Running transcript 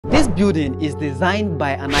This building is designed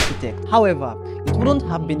by an architect. However, it wouldn't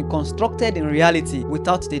have been constructed in reality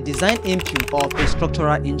without the design input of a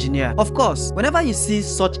structural engineer. Of course, whenever you see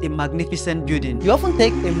such a magnificent building, you often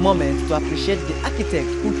take a moment to appreciate the architect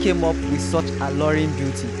who came up with such alluring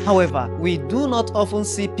beauty. However, we do not often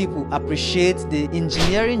see people appreciate the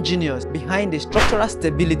engineering genius behind the structural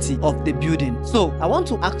stability of the building. So, I want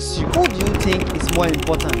to ask you, who do you think is more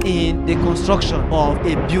important in the construction of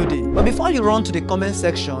a building? But before you run to the comment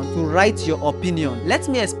section to write your opinion, let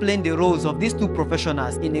me explain the roles of these two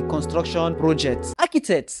professionals in a construction project.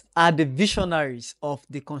 Architects are the visionaries of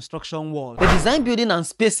the construction world. They design buildings and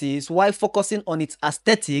spaces while focusing on its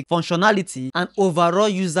aesthetic, functionality, and overall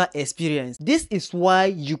user experience. This is why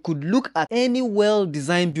you could look at any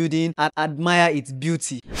well-designed building and admire its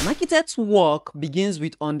beauty. An architect's work begins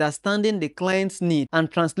with understanding the client's needs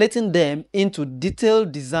and translating them into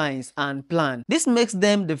detailed designs and plans. This makes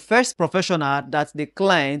them the first professional that the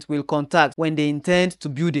client will contact when they intend to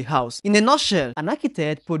build a house. In a nutshell, an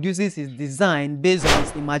architect produces his design based on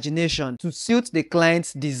his imagination to suit the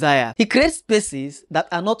client's desire. He creates spaces that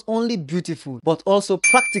are not only beautiful but also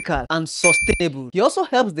practical and sustainable. He also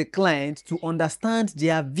helps the client to understand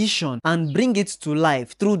their vision and bring it to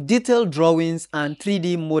life through detailed drawings and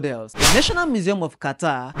 3D models. The National Museum of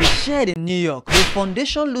Qatar, the Shedd in New York, the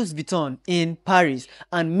Fondation Louis Vuitton in Paris,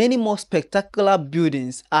 and many more spectacular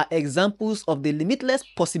buildings are examples of the limitless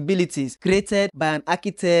possibilities created by an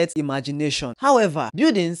architect's imagination. However,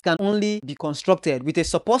 buildings can only be constructed with a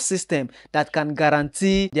support system that can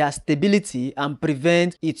guarantee their stability and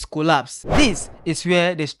prevent its collapse. This is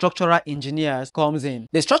where the structural engineer comes in.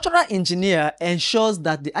 The structural engineer ensures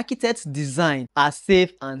that the architect's design are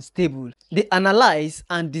safe and stable. They analyze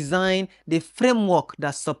and design the framework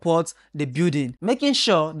that supports the building, making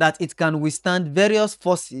sure that it can withstand various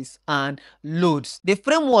forces and loads. The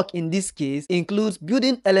framework in this case includes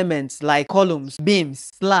building elements like columns,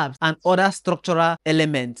 beams, slabs, and other structural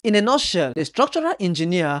elements. In a nutshell, the structural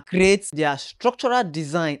engineer creates their structural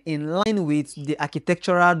design in line with the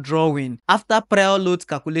architectural drawing after prior load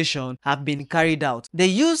calculation have been carried out. They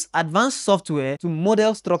use advanced software to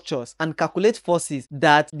model structures and calculate forces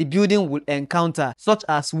that the building will encounter, such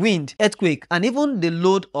as wind, earthquake, and even the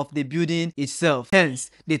load of the building itself.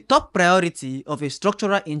 Hence, the top priority of a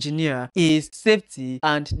structural engineer is safety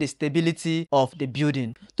and the stability of the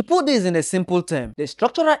building. To put this in a simple term, the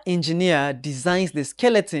structural engineer designs the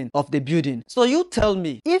skeleton of the building. So you tell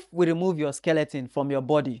me, if we remove your skeleton from your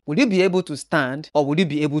body, will you be able to stand or will you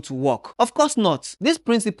be able to walk? Of course not. This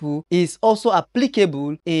principle is also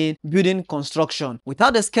applicable in building construction.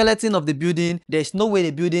 Without the skeleton of the building, there is no way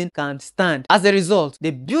the building can stand. As a result,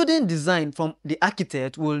 the building design from the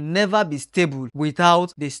architect will never be stable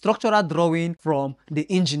without the structural drawing from the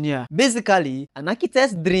engineer. Basically, an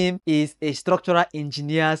architect's dream is a structural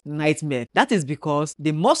engineer's nightmare. That is because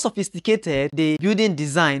the more sophisticated the building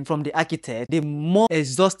design from the architect, the more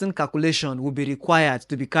exhausting calculation will be required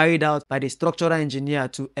to be carried out by the structural engineer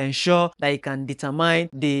to ensure that he can determine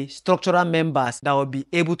the structural members that will be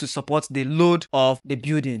able to support the load of the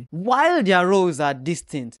building. While their roles are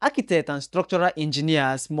distinct, architects and structural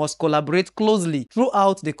engineers must collaborate closely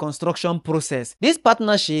throughout the construction process. This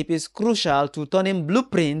partnership is crucial to turning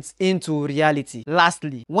blueprints into reality.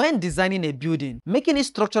 Lastly, when designing a building, making it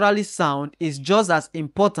structurally sound is just as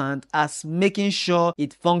important as making sure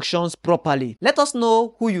it functions properly. Let us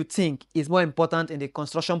know who you think is more important in the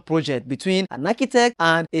construction project between an architect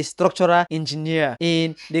and a structural engineer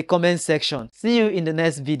in the comment section. See you in the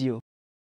next video.